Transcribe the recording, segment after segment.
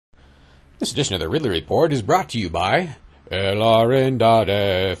This edition of the Ridley Report is brought to you by LRN.FM.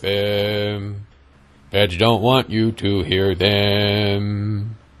 Feds don't want you to hear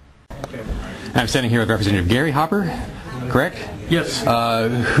them. I'm standing here with Representative Gary Hopper, correct? Yes.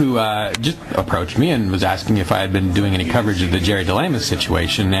 Who just approached me and was asking if I had been doing any coverage of the Jerry DeLemus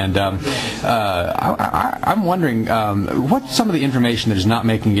situation. And I'm wondering what's some of the information that is not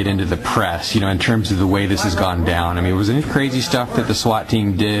making it into the press, in terms of the way this has gone down. I mean, was there any crazy stuff that the SWAT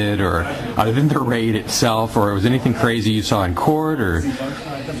team did, or other than the raid itself, or was anything crazy you saw in court, or...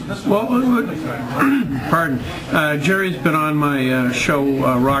 Well, pardon. Jerry's been on my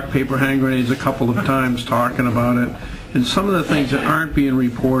show, Rock, Paper, Hand Grenades, a couple of times talking about it. And some of the things that aren't being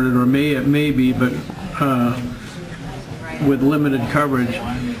reported, or may be, but with limited coverage,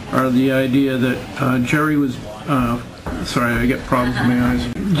 are the idea that Jerry was, sorry, I get problems with my eyes.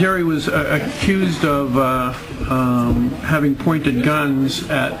 Jerry was accused of having pointed guns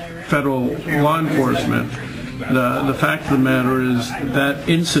at federal law enforcement. The fact of the matter is that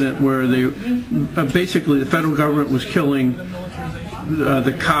incident where they, basically the federal government was killing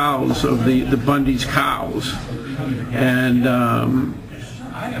the cows of the Bundy's cows. And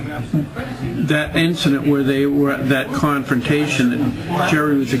that incident where they were at that confrontation that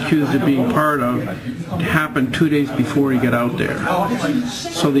Jerry was accused of being part of happened 2 days before he got out there.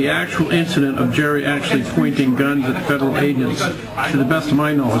 So the actual incident of Jerry actually pointing guns at federal agents, to the best of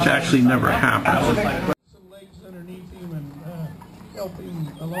my knowledge, actually never happened. Some legs underneath him and help him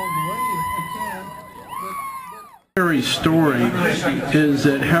along the way if they can. Harry's story is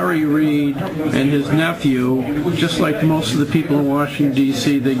that Harry Reid and his nephew, just like most of the people in Washington,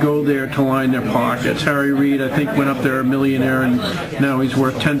 D.C., they go there to line their pockets. Harry Reid, I think, went up there a millionaire, and now he's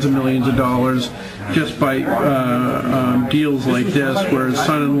worth tens of millions of dollars just by deals like this, where his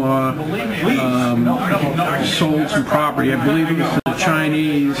son-in-law sold some property. I believe it was to the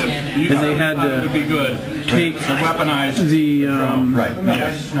Chinese, and they had to take the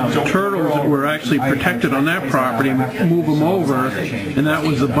turtles that were actually protected on that property, move them over, and that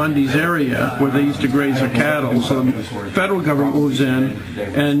was the Bundy's area where they used to graze their cattle. So the federal government moves in,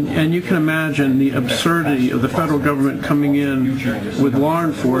 and you can imagine the absurdity of the federal government coming in with law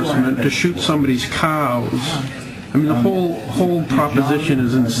enforcement to shoot somebody's cows. I mean, the whole proposition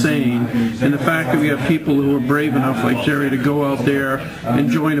is insane, and the fact that we have people who are brave enough, like Jerry, to go out there and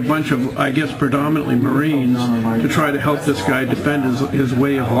join a bunch of, I guess, predominantly Marines to try to help this guy defend his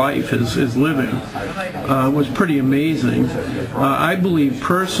way of life, his living, was pretty amazing. I believe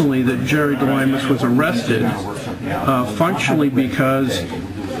personally that Jerry DeLemus was arrested functionally because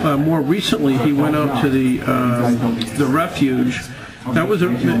more recently he went out to the refuge. That was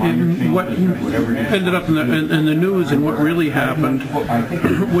what ended up in the news, and what really happened.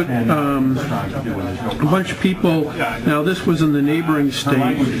 With, a bunch of people, now this was in the neighboring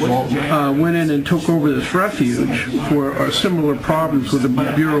state, went in and took over this refuge for similar problems with the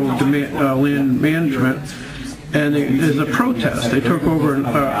Bureau of Land Management. And as a protest, they took over an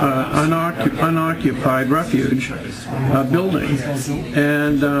unoccupied refuge building.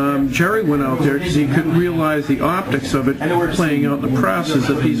 And Jerry went out there because he could realize the optics of it playing out in the press is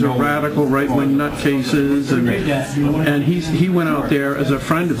that these are radical right-wing nutcases. And he went out there as a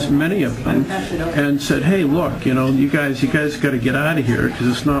friend of many of them and said, hey, look, you guys got to get out of here, because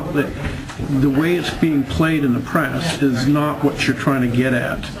it's not that the way it's being played in the press is not what you're trying to get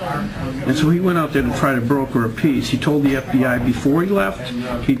at. And so he went out there to try to broker a peace. He told the FBI before he left.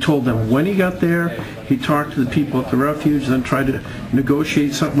 He told them when he got there. He talked to the people at the refuge, then tried to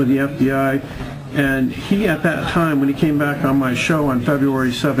negotiate something with the FBI. And he, at that time, when he came back on my show on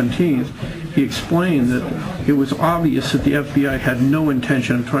February 17th, he explained that it was obvious that the FBI had no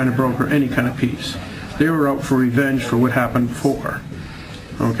intention of trying to broker any kind of peace. They were out for revenge for what happened before.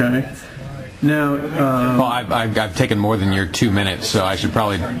 Okay? Now, well, I've taken more than your 2 minutes, so I should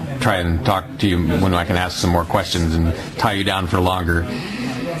probably try and talk to you when I can ask some more questions and tie you down for longer.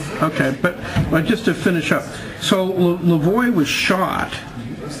 Okay, but just to finish up, so Lavoie was shot.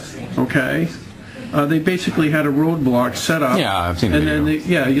 Okay, they basically had a roadblock set up. Yeah, I've seen the video. And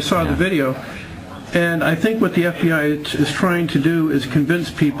then you saw the video. And I think what the FBI is trying to do is convince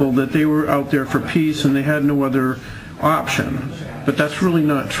people that they were out there for peace and they had no other option. But that's really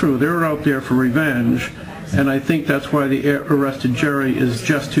not true. They were out there for revenge, and I think that's why they arrested Jerry, is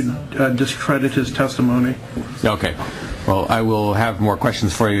just to discredit his testimony. Okay. Well, I will have more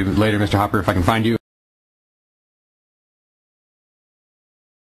questions for you later, Mr. Hopper, if I can find you.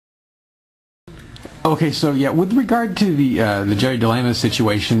 Okay, so yeah, with regard to the Jerry DeLemus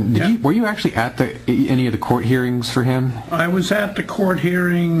situation, were you actually at any of the court hearings for him? I was at the court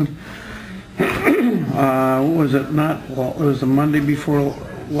hearing. What was it? It was the Monday before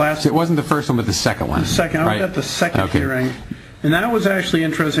last. So it wasn't the first one, but the second one. The second. I was at the second hearing, and that was actually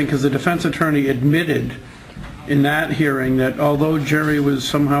interesting because the defense attorney admitted in that hearing that although Jerry was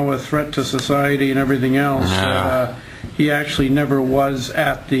somehow a threat to society and everything else, he actually never was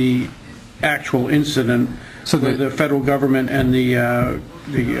at the actual incident. So the federal government and the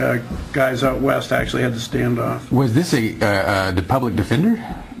guys out west actually had the standoff. Was this the public defender?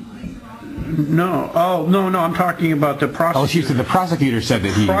 No. Oh, no. I'm talking about the prosecutor. Oh, she said the prosecutor said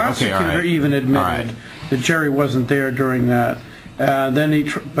that he. The prosecutor even admitted that Jerry wasn't there during that. Then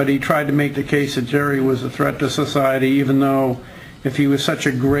he tried to make the case that Jerry was a threat to society, even though if he was such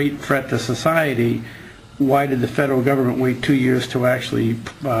a great threat to society, why did the federal government wait 2 years to actually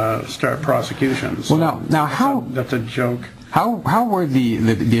start prosecutions? Well, now how? That's a joke. How were the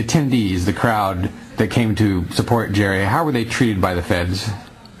attendees, the crowd that came to support Jerry? How were they treated by the feds?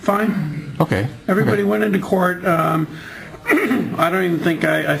 Fine. Okay. Everybody went into court. I don't even think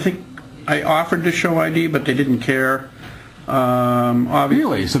I think I offered to show ID, but they didn't care.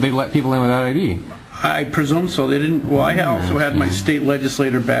 Really? So they let people in without ID? I presume so. They didn't. Well, I also had my state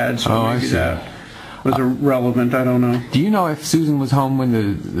legislator badge, so maybe that was irrelevant. I don't know. Do you know if Susan was home when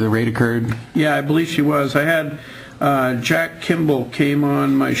the raid occurred? Yeah, I believe she was. I had Jack Kimball came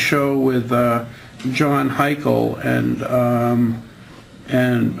on my show with John Heichel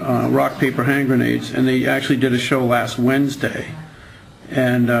and Rock, Paper, Hand Grenades, and they actually did a show last Wednesday.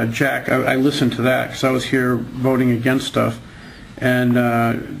 And Jack, I listened to that because I was here voting against stuff. And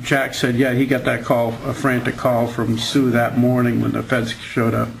Jack said, yeah, he got that call, a frantic call from Sue that morning when the feds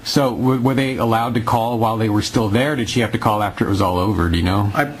showed up. So were they allowed to call while they were still there, or did she have to call after it was all over? Do you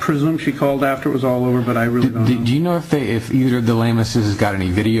know? I presume she called after it was all over, but I really don't know. Do you know if either of the DeLemuses has got any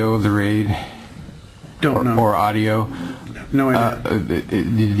video of the raid? Don't know. Or audio? No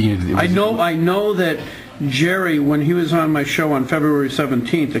idea. I know that Jerry, when he was on my show on February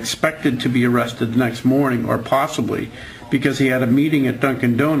 17th, expected to be arrested the next morning, or possibly, because he had a meeting at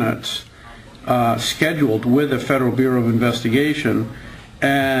Dunkin' Donuts scheduled with the Federal Bureau of Investigation,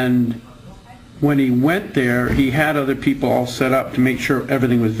 and when he went there, he had other people all set up to make sure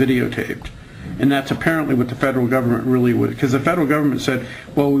everything was videotaped. And that's apparently what the federal government really would, because the federal government said,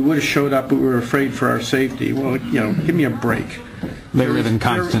 well, we would have showed up, but we were afraid for our safety. Well, you know, give me a break. They live in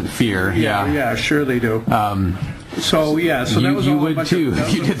constant fear. Yeah, sure they do. So that was you would too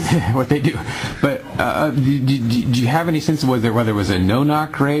if you did what they do. But do you have any sense of whether it was a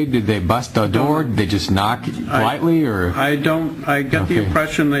no-knock raid? Did they bust the door? Did they just knock lightly, or? I don't. I get the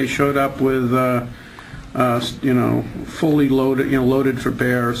impression they showed up with, fully loaded, loaded for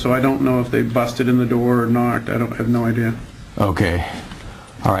bear. So I don't know if they busted in the door or knocked. I have no idea. Okay.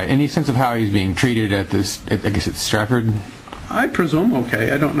 All right. Any sense of how he's being treated at this? I guess it's Stratford. I presume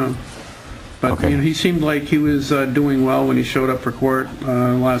okay. I don't know. But he seemed like he was doing well when he showed up for court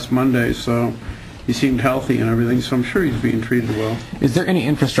last Monday, so he seemed healthy and everything, so I'm sure he's being treated well. Is there any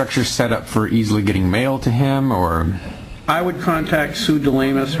infrastructure set up for easily getting mail to him, or? I would contact Sue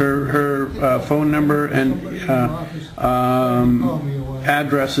DeLemus. Her phone number and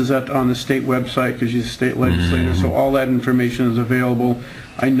address is on the state website because she's a state legislator, so all that information is available.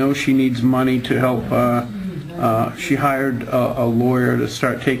 I know she needs money to help. She hired a lawyer to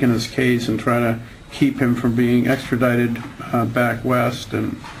start taking his case and try to keep him from being extradited back west,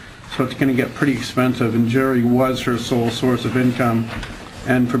 and so it's going to get pretty expensive. And Jerry was her sole source of income.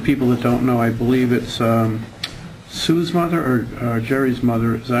 And for people that don't know, I believe it's Sue's mother or Jerry's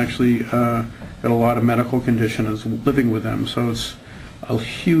mother is actually got a lot of medical condition, is living with them, so it's a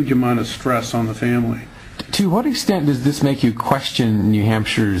huge amount of stress on the family. To what extent does this make you question New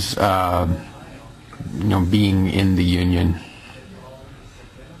Hampshire's being in the Union?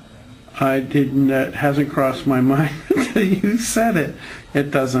 That hasn't crossed my mind until you said it.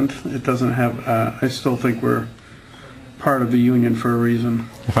 It doesn't have. I still think we're part of the Union for a reason.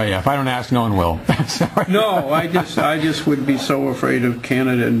 If I don't ask, no one will. Sorry. No, I just would be so afraid of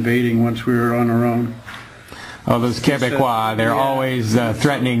Canada invading once we were on our own. Oh, those Quebecois, they're always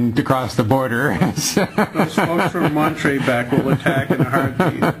threatening to cross the border. Those folks from Montreal will attack in a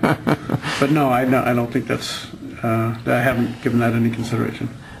heartbeat. But no, I don't think that's, I haven't given that any consideration.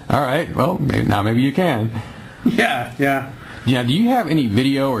 All right, well, maybe you can. Yeah. Yeah, do you have any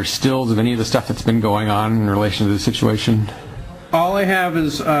video or stills of any of the stuff that's been going on in relation to the situation? All I have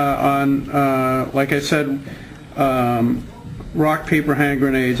is on, like I said, Rock, Paper, Hand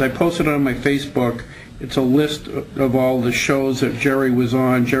Grenades. I posted it on my Facebook. It's a list of all the shows that Jerry was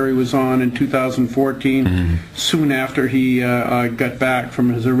on. Jerry was on in 2014, soon after he got back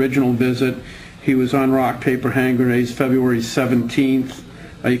from his original visit. He was on Rock, Paper, Hand Grenades February 17th.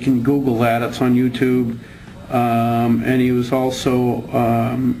 You can Google that. It's on YouTube. and he was also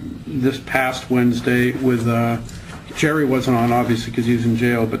this past Wednesday with Jerry wasn't on, obviously, because he was in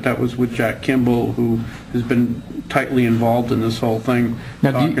jail, but that was with Jack Kimball, who has been tightly involved in this whole thing,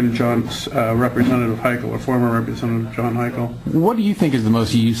 now, talking to John, Representative Heichel, or former Representative John Heichel. What do you think is the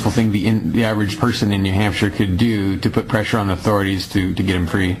most useful thing the average person in New Hampshire could do to put pressure on authorities to get him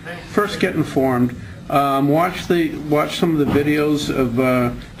free? First, get informed. Watch some of the videos of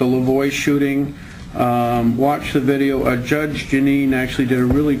the Lavoie shooting. Watch the video. Judge Janine actually did a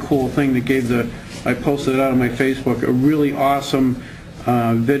really cool thing that gave I posted it out on my Facebook, a really awesome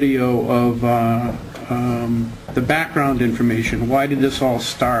video of the background information. Why did this all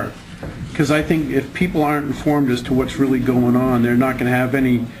start? Because I think if people aren't informed as to what's really going on, they're not going to have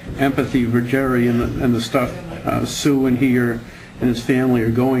any empathy for Jerry and the stuff Sue and he and his family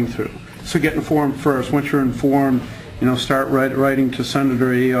are going through. So get informed first. Once you're informed, start writing to Senator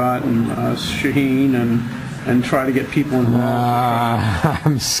Ayotte and Shaheen and try to get people involved.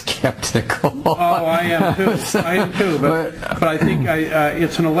 I'm skeptical. Oh, I am too. I am too. But I think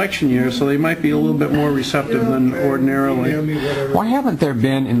it's an election year, so they might be a little bit more receptive than ordinarily. Why haven't there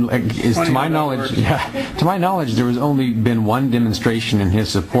been? To my knowledge, there was only been one demonstration in his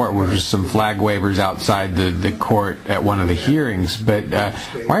support, which was some flag wavers outside the court at one of the hearings. But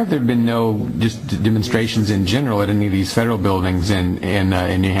why have there been no just demonstrations in general at any of these federal buildings in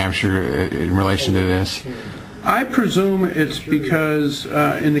New Hampshire in relation to this? I presume it's because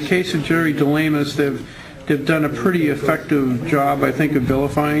in the case of Jerry DeLemus, they've done a pretty effective job, I think, of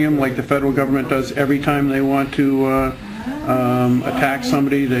vilifying him, like the federal government does every time they want to attack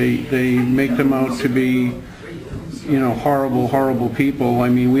somebody. They make them out to be, horrible, horrible people. I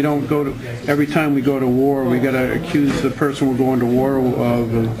mean, we don't go to every time we go to war, we got to accuse the person we're going to war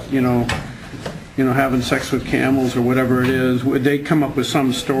of having sex with camels or whatever it is. They come up with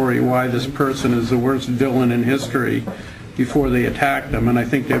some story why this person is the worst villain in history before they attack them, and I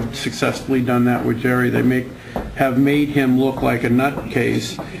think they've successfully done that with Jerry. They have made him look like a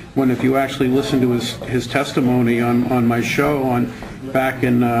nutcase, when if you actually listen to his testimony on my show back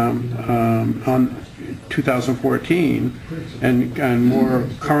in on 2014 and more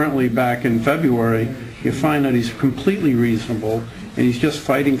currently back in February, you find that he's completely reasonable, and he's just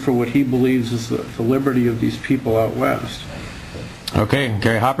fighting for what he believes is the liberty of these people out west. Okay,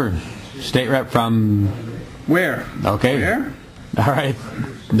 Gary Hopper, state rep from... Where? Okay. Where? All right.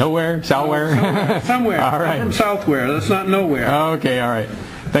 Nowhere? Somewhere? Somewhere. All right. I'm from Southwhere. That's not nowhere. Okay, all right.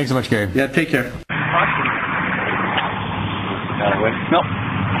 Thanks so much, Gary. Yeah, take care. No,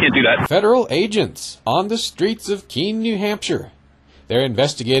 can't do that. Federal agents on the streets of Keene, New Hampshire. They're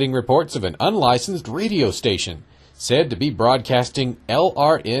investigating reports of an unlicensed radio station said to be broadcasting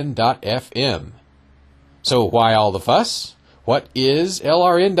LRN.FM. So why all the fuss? What is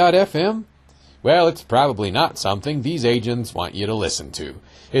LRN.FM? Well, it's probably not something these agents want you to listen to.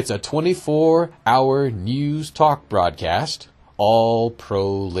 It's a 24-hour news talk broadcast, all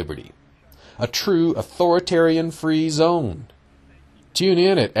pro-liberty. A true authoritarian-free zone. Tune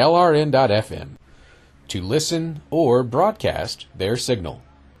in at LRN.FM to listen or broadcast their signal.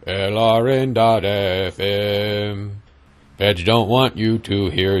 LRN.FM. Feds don't want you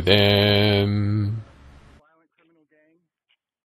to hear them.